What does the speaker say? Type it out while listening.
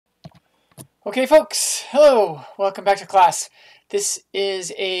Okay, folks, hello, welcome back to class. This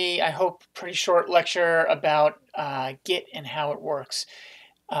is I hope, pretty short lecture about Git and how it works.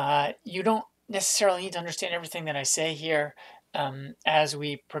 You don't necessarily need to understand everything that I say here. As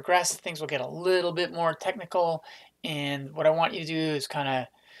we progress, things will get a little bit more technical, and what I want you to do is kind of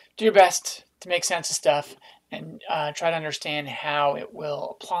do your best to make sense of stuff and try to understand how it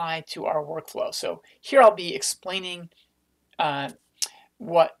will apply to our workflow. So here I'll be explaining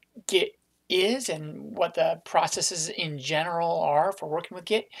what Git is and what the processes in general are for working with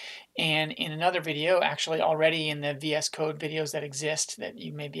Git. And in another video, actually already in the VS Code videos that exist that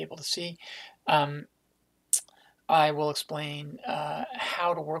you may be able to see, I will explain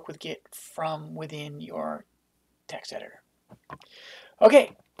how to work with Git from within your text editor.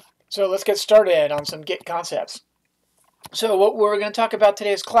 Okay, so let's get started on some Git concepts. So what we're going to talk about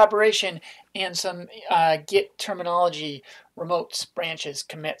today is collaboration and some Git terminology, remotes, branches,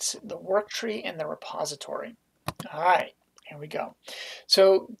 commits, the work tree, and the repository. All right, here we go.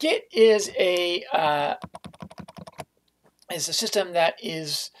 So Git is a system that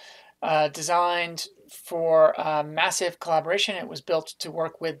is designed for massive collaboration. It was built to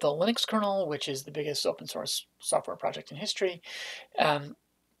work with the Linux kernel, which is the biggest open source software project in history.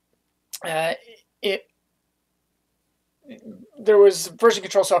 There was version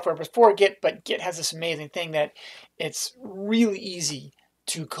control software before Git, but Git has this amazing thing that it's really easy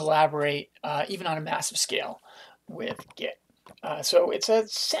to collaborate even on a massive scale with Git. So it's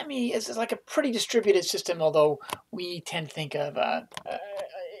it's like a pretty distributed system, although we tend to think of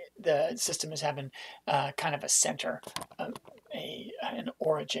the system as having kind of a center, an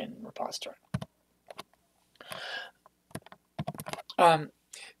origin repository.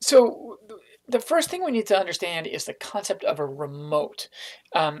 So the first thing we need to understand is the concept of a remote.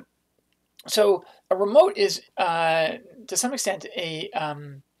 So a remote is, to some extent, a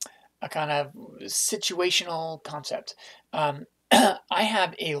kind of situational concept. I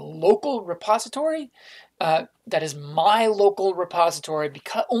have a local repository that is my local repository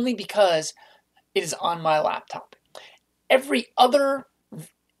only because it is on my laptop. Every other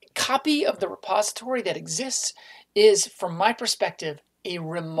copy of the repository that exists is, from my perspective, a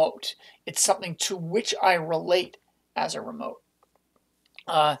remote. It's something to which I relate as a remote.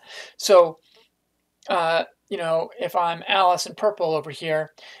 You know, if I'm Alice in purple over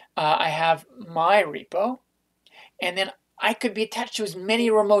here, I have my repo, and then I could be attached to as many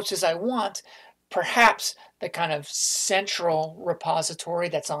remotes as I want, perhaps the kind of central repository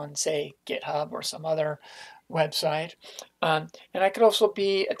that's on, say, GitHub or some other website. And I could also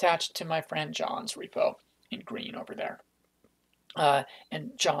be attached to my friend John's repo in green over there.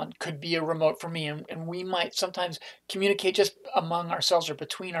 And John could be a remote for me, and we might sometimes communicate just among ourselves or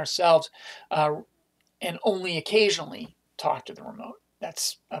between ourselves, and only occasionally talk to the remote.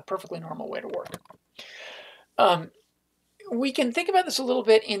 That's a perfectly normal way to work. We can think about this a little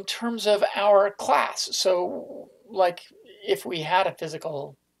bit in terms of our class. So, like, if we had a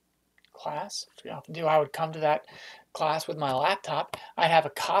physical class, which we often do, I would come to that class with my laptop. I'd have a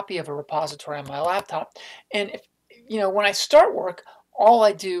copy of a repository on my laptop, and when I start work, all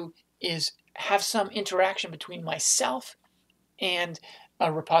I do is have some interaction between myself and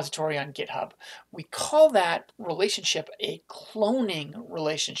a repository on GitHub. We call that relationship a cloning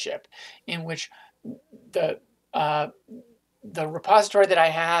relationship, in which the repository that I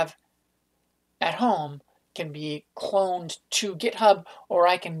have at home can be cloned to GitHub, or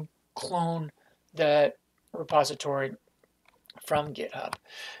I can clone the repository from GitHub.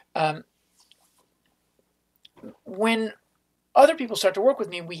 When other people start to work with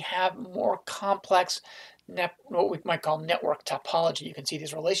me, we have more complex, what we might call network topology. You can see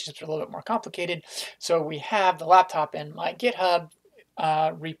these relationships are a little bit more complicated. So we have the laptop and my GitHub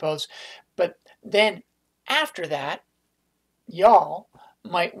repos, but then after that, y'all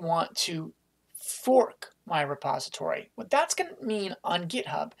might want to fork my repository. What that's going to mean on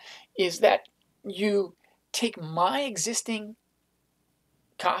GitHub is that you take my existing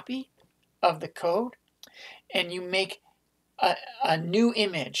copy of the code and you make a new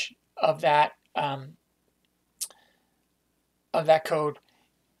image of that code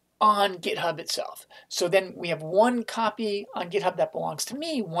on GitHub itself. So then we have one copy on GitHub that belongs to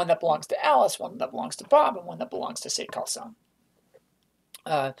me, one that belongs to Alice, one that belongs to Bob, and one that belongs to, say, Kalsan.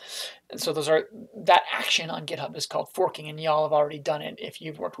 So that action on GitHub is called forking, and y'all have already done it. If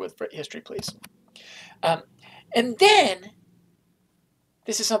you've worked with history, please. And then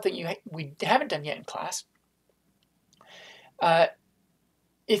this is something we haven't done yet in class.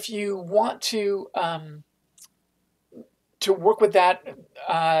 If you want to work with that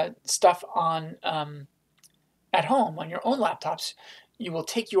stuff on at home on your own laptops, you will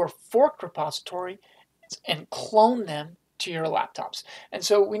take your forked repository and clone them to your laptops. And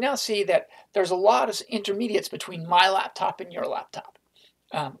so we now see that there's a lot of intermediates between my laptop and your laptop.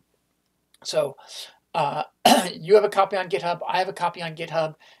 So you have a copy on GitHub, I have a copy on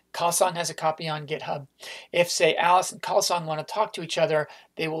GitHub, Kalasan has a copy on GitHub. If, say, Alice and Kalasan want to talk to each other,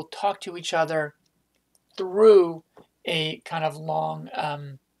 they will talk to each other through a kind of long,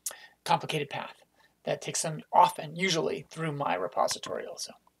 complicated path that takes them often, usually, through my repository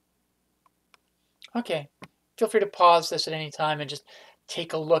also. Okay, feel free to pause this at any time and just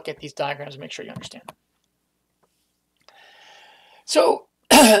take a look at these diagrams and make sure you understand them. So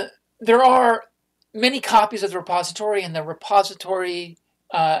there are many copies of the repository, and the repository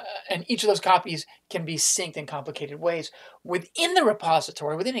and each of those copies can be synced in complicated ways. Within the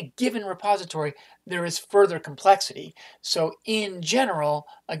repository, within a given repository, there is further complexity. So in general,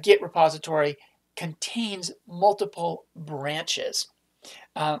 a Git repository contains multiple branches.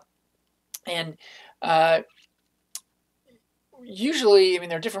 Usually, I mean,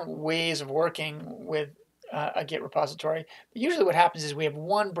 there are different ways of working with a Git repository. But usually what happens is we have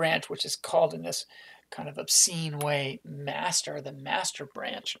one branch, which is called in this kind of obscene way master, the master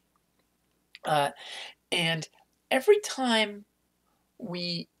branch. And every time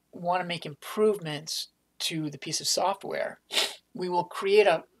we want to make improvements to the piece of software, we will create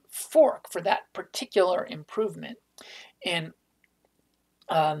a fork for that particular improvement. And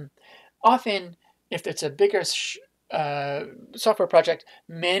often, if it's a bigger software project,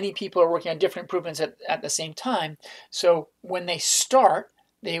 many people are working on different improvements at the same time. So when they start,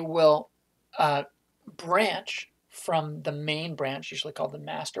 they will branch from the main branch, usually called the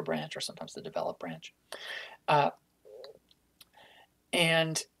master branch or sometimes the develop branch,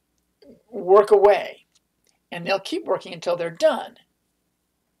 and work away. And they'll keep working until they're done.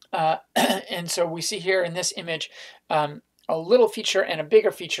 And so we see here in this image a little feature and a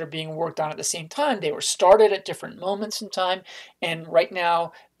bigger feature being worked on at the same time. They were started at different moments in time, and right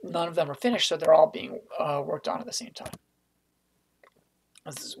now none of them are finished, so they're all being worked on at the same time.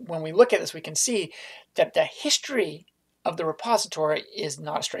 When we look at this, we can see that the history of the repository is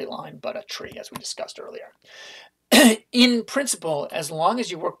not a straight line, but a tree, as we discussed earlier. In principle, as long as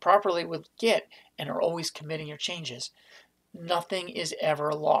you work properly with Git and are always committing your changes, nothing is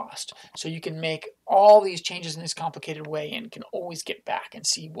ever lost. So you can make all these changes in this complicated way and can always get back and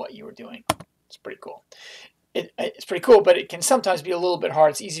see what you were doing. It's pretty cool. It's pretty cool, but it can sometimes be a little bit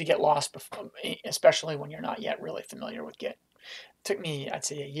hard. It's easy to get lost, especially when you're not yet really familiar with Git. It took me, I'd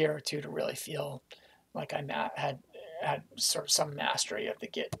say, a year or two to really feel like I had sort of some mastery of the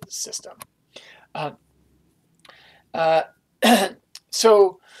Git system.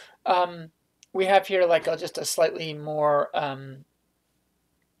 We have here like just a slightly more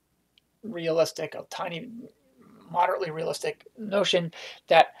realistic, a tiny, moderately realistic notion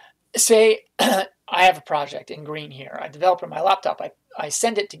that, say, I have a project in green here. I develop it on my laptop. I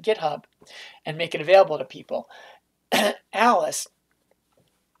send it to GitHub and make it available to people. Alice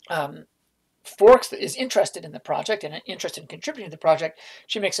is interested in the project and interested in contributing to the project.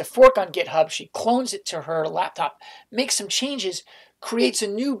 She makes a fork on GitHub. She clones it to her laptop, makes some changes, creates a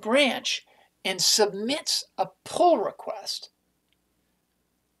new branch, and submits a pull request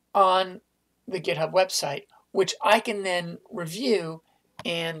on the GitHub website, which I can then review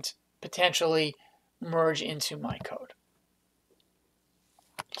and potentially merge into my code.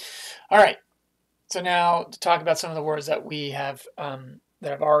 All right, so now to talk about some of the words that we have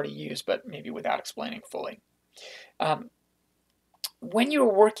that I've already used, but maybe without explaining fully. When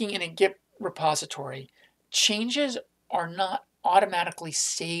you're working in a Git repository, changes are not automatically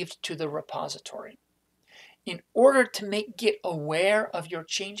saved to the repository. In order to make Git aware of your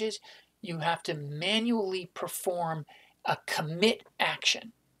changes, you have to manually perform a commit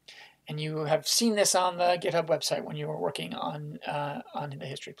action. And you have seen this on the GitHub website when you were working on the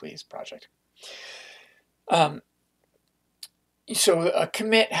History Please project. So a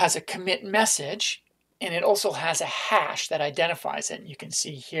commit has a commit message, and it also has a hash that identifies it. And you can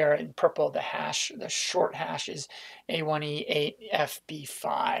see here in purple the hash, the short hash is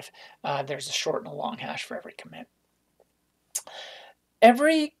A1E8FB5. There's a short and a long hash for every commit.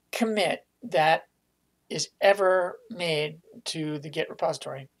 Every commit that is ever made to the Git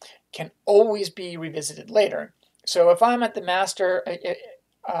repository can always be revisited later. So if I'm at the master, if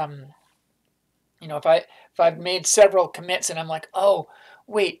I've made several commits and I'm like, oh,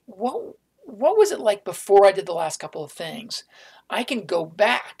 wait, what was it like before I did the last couple of things? I can go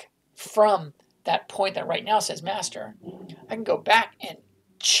back from that point that right now says master. I can go back and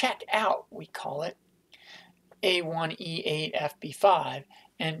check out, we call it, A1E8FB5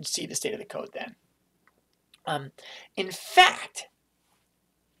 and see the state of the code then. In fact,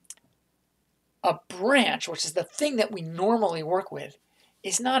 A branch, which is the thing that we normally work with,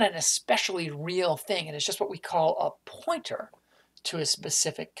 is not an especially real thing. It is just what we call a pointer to a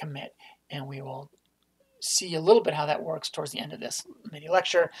specific commit. And we will see a little bit how that works towards the end of this mini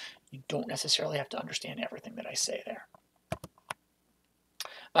lecture. You don't necessarily have to understand everything that I say there.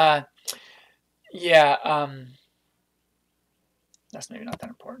 Yeah, that's maybe not that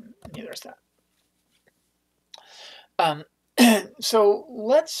important. Neither is that. So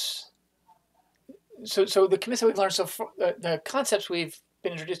the commits that we've learned so far, the concepts we've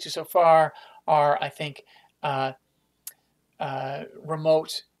been introduced to so far are, I think,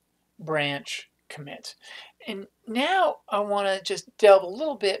 remote branch commit. And now I want to just delve a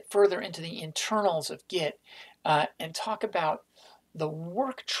little bit further into the internals of Git and talk about the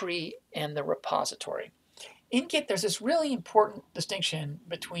work tree and the repository. In Git, there's this really important distinction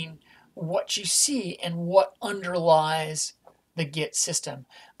between what you see and what underlies the Git system.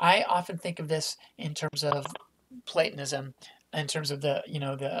 I often think of this in terms of Platonism, in terms of the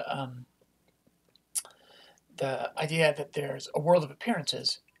idea that there's a world of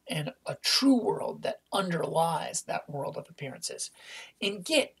appearances and a true world that underlies that world of appearances. In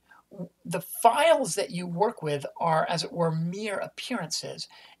Git, the files that you work with are, as it were, mere appearances,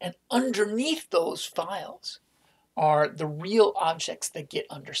 and underneath those files are the real objects that Git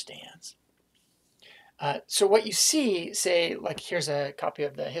understands. So what you see, say, like here's a copy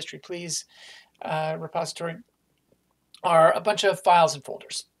of the history please repository, are a bunch of files and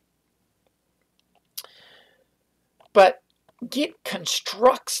folders. But Git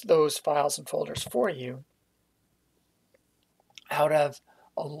constructs those files and folders for you out of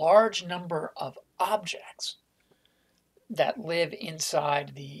a large number of objects that live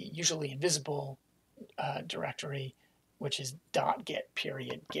inside the usually invisible directory, which is .git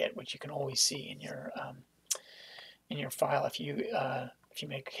period git, which you can always see in your file if you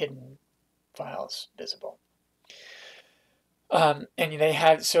make hidden files visible. And they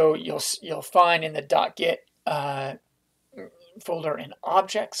have, so you'll find in the .git folder an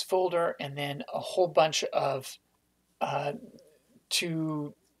objects folder, and then a whole bunch of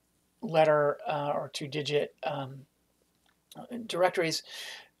 2-letter or 2-digit directories,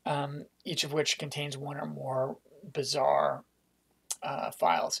 each of which contains one or more bizarre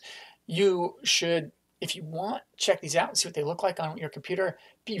files. You should, if you want, check these out and see what they look like on your computer.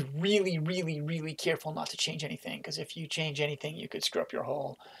 Be really, really, really careful not to change anything, because if you change anything, you could screw up your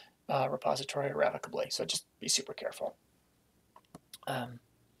whole repository irrevocably. So just be super careful.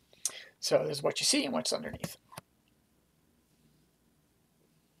 So there's what you see and what's underneath.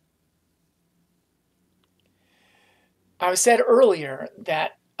 I said earlier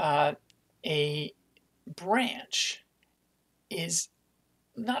that a branch is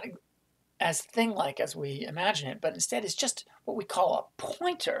not as thing-like as we imagine it, but instead is just what we call a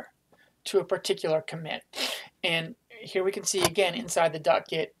pointer to a particular commit. And here we can see again inside the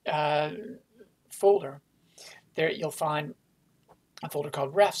 .git folder, there you'll find a folder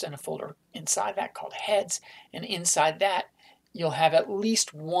called refs and a folder inside that called heads. And inside that, you'll have at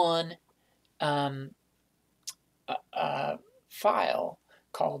least one file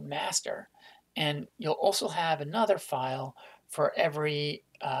called master, and you'll also have another file for every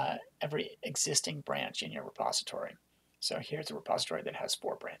existing branch in your repository. So here's a repository that has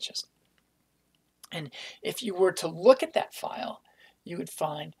 4 branches. And if you were to look at that file, you would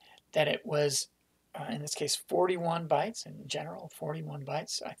find that it was, in this case, 41 bytes. In general, 41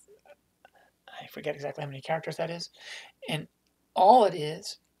 bytes. I forget exactly how many characters that is. And all it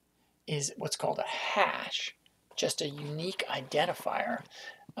is what's called a hash, just a unique identifier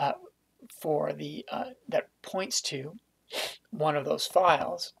for the that points to one of those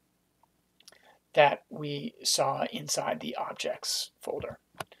files that we saw inside the objects folder.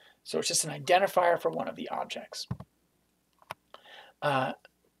 So it's just an identifier for one of the objects.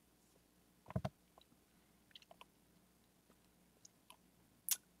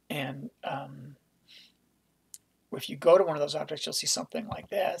 If you go to one of those objects, you'll see something like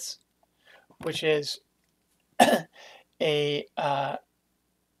this, which is it's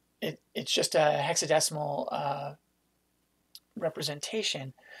just a hexadecimal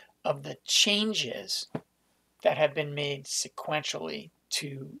representation of the changes that have been made sequentially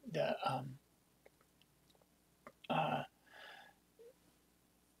to the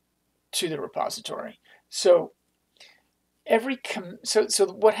repository. So so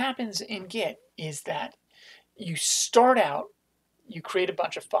what happens in Git is that you start out, you create a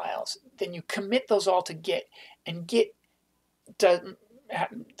bunch of files, then you commit those all to Git, and Git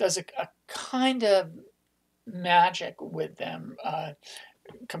does a kind of magic with them,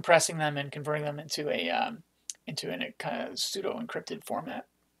 compressing them and converting them into a kind of pseudo encrypted format.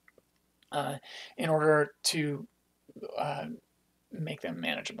 in order to make them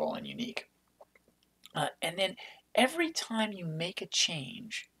manageable and unique. And then every time you make a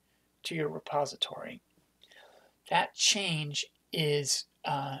change to your repository, that change is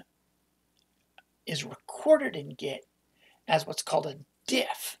recorded in Git as what's called a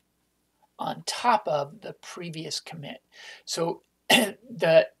diff on top of the previous commit. So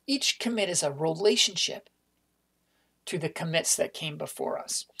each commit is a relationship to the commits that came before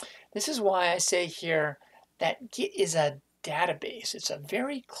us. This is why I say here that Git is a database. It's a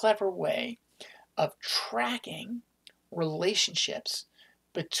very clever way of tracking relationships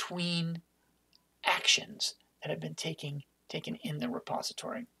between actions that have been taken in the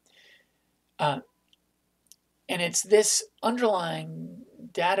repository. And it's this underlying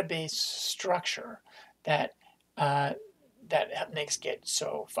database structure that that makes Git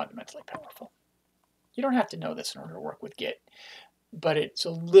so fundamentally powerful. You don't have to know this in order to work with Git, but it's a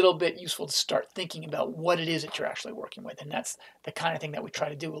little bit useful to start thinking about what it is that you're actually working with, and that's the kind of thing that we try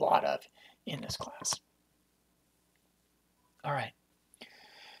to do a lot of in this class. All right.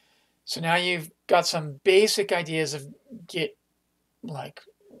 So now you've got some basic ideas of Git, like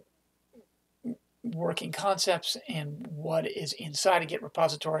working concepts and what is inside a Git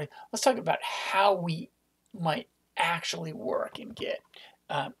repository. Let's talk about how we might actually work in Git.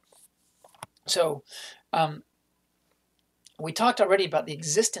 We talked already about the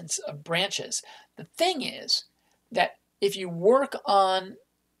existence of branches. The thing is that if you work on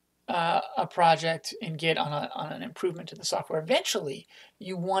a project in Git on an improvement to the software, eventually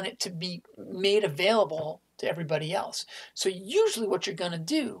you want it to be made available to everybody else. So usually what you're going to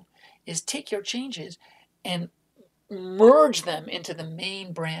do is take your changes and merge them into the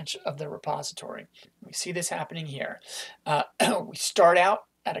main branch of the repository. We see this happening here. We start out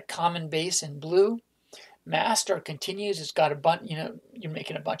at a common base in blue. Master continues. It's got a bunch, you're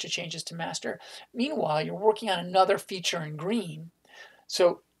making a bunch of changes to master. Meanwhile, you're working on another feature in green.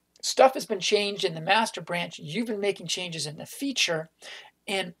 So stuff has been changed in the master branch. You've been making changes in the feature,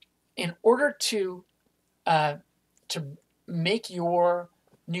 and in order to make your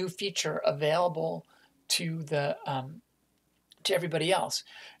new feature available to the to everybody else,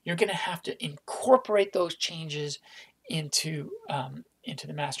 you're going to have to incorporate those changes into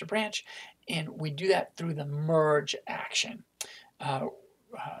the master branch, and we do that through the merge action.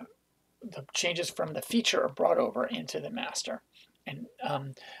 The changes from the feature are brought over into the master, and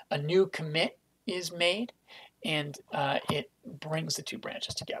a new commit is made, and it brings the two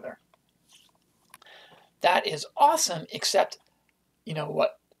branches together. That is awesome, except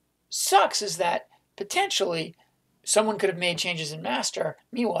what sucks is that potentially someone could have made changes in master.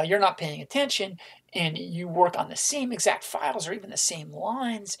 Meanwhile, you're not paying attention, and you work on the same exact files or even the same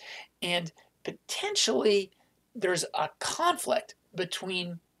lines, and potentially there's a conflict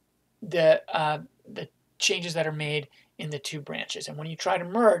between the changes that are made in the two branches. And when you try to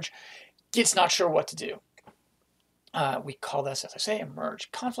merge, Git's not sure what to do. We call this, as I say, a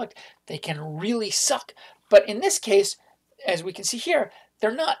merge conflict. They can really suck. But in this case, as we can see here,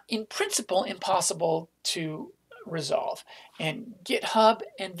 they're not in principle impossible to resolve. And GitHub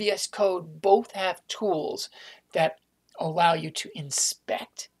and VS Code both have tools that allow you to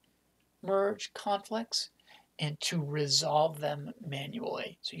inspect merge conflicts and to resolve them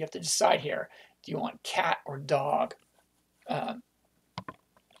manually. So you have to decide here, do you want cat or dog?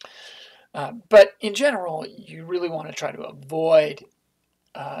 But in general, you really want to try to avoid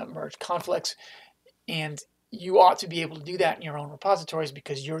merge conflicts, and you ought to be able to do that in your own repositories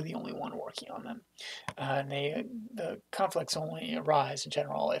because you're the only one working on them. The conflicts only arise in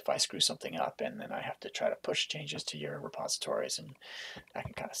general if I screw something up and then I have to try to push changes to your repositories, and that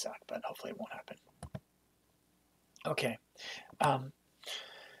can kind of suck, but hopefully it won't happen. Okay.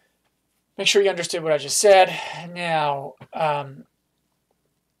 Make sure you understood what I just said. Now,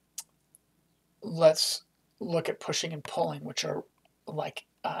 let's look at pushing and pulling, which are like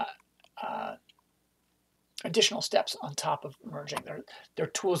additional steps on top of merging. They're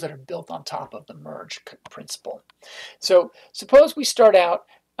tools that are built on top of the merge principle. So suppose we start out,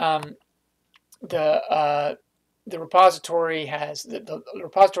 the repository has, the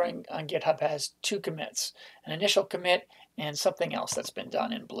repository on GitHub has two commits, an initial commit and something else that's been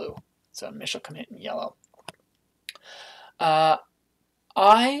done in blue. So initial commit in yellow. I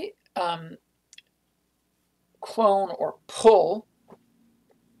clone or pull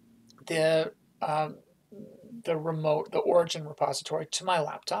the origin repository to my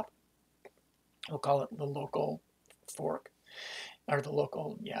laptop. We'll call it the local fork, or the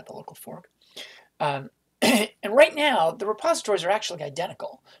local fork. And right now, the repositories are actually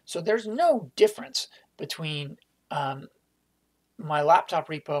identical. So there's no difference between my laptop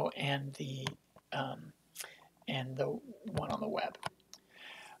repo and the one on the web.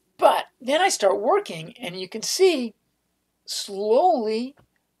 But then I start working, and you can see slowly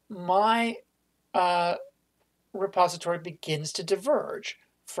my repository begins to diverge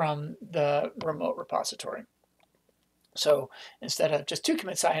from the remote repository. So instead of just 2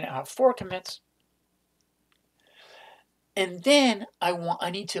 commits, I now have 4 commits. And then I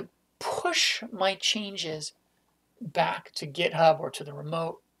need to push my changes back to GitHub or to the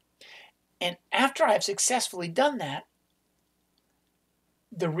remote. And after I've successfully done that,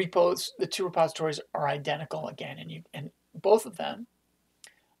 the repos, the 2 repositories are identical again, and both of them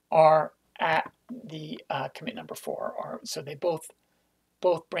are at the commit number 4, or so they both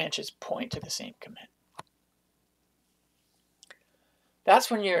branches point to the same commit.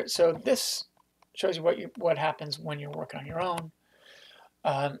 That's when you're, so this shows you what happens when you're working on your own.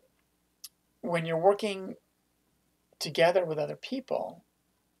 When you're working together with other people,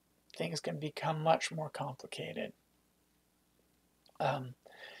 things can become much more complicated.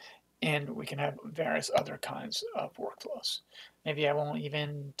 And we can have various other kinds of workflows. Maybe I won't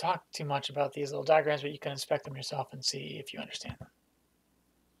even talk too much about these little diagrams, but you can inspect them yourself and see if you understand them.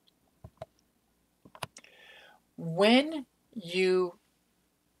 When you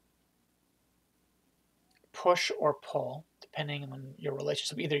push or pull, depending on your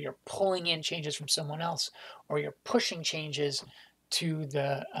relationship, either you're pulling in changes from someone else or you're pushing changes to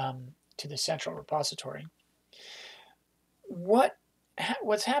the central repository,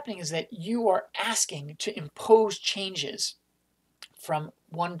 what's happening is that you are asking to impose changes from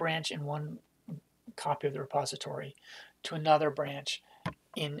one branch in one copy of the repository to another branch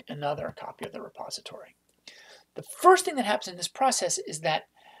in another copy of the repository. The first thing that happens in this process is that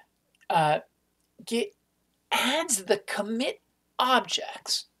Git adds the commit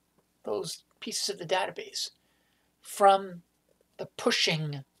objects, those pieces of the database, from the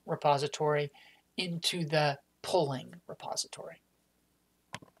pushing repository into the pulling repository.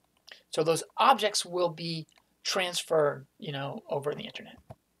 So those objects will be transferred, over the internet.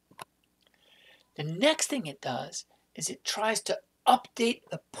 The next thing it does is it tries to update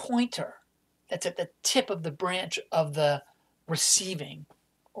the pointer that's at the tip of the branch of the receiving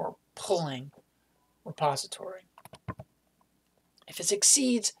or pulling repository. If it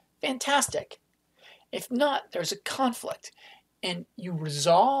succeeds, fantastic. If not, there's a conflict, and you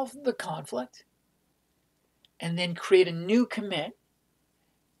resolve the conflict and then create a new commit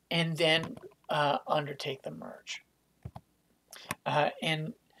and then undertake the merge.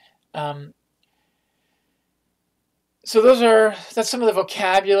 So that's some of the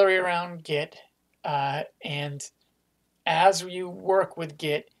vocabulary around Git, and as you work with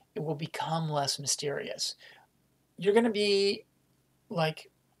Git, it will become less mysterious. You're going to be like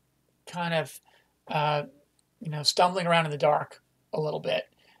kind of stumbling around in the dark a little bit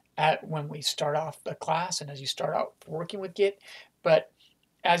when we start off the class and as you start out working with Git, but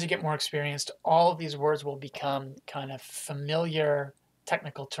as you get more experienced, all of these words will become kind of familiar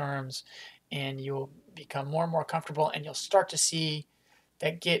technical terms, and you'll become more and more comfortable, and you'll start to see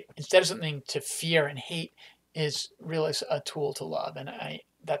that Git, instead of something to fear and hate, is really a tool to love. And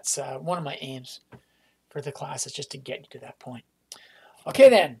that's one of my aims for the class, is just to get you to that point. Okay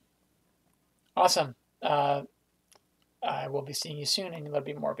then. Awesome. I will be seeing you soon, and there'll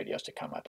be more videos to come up.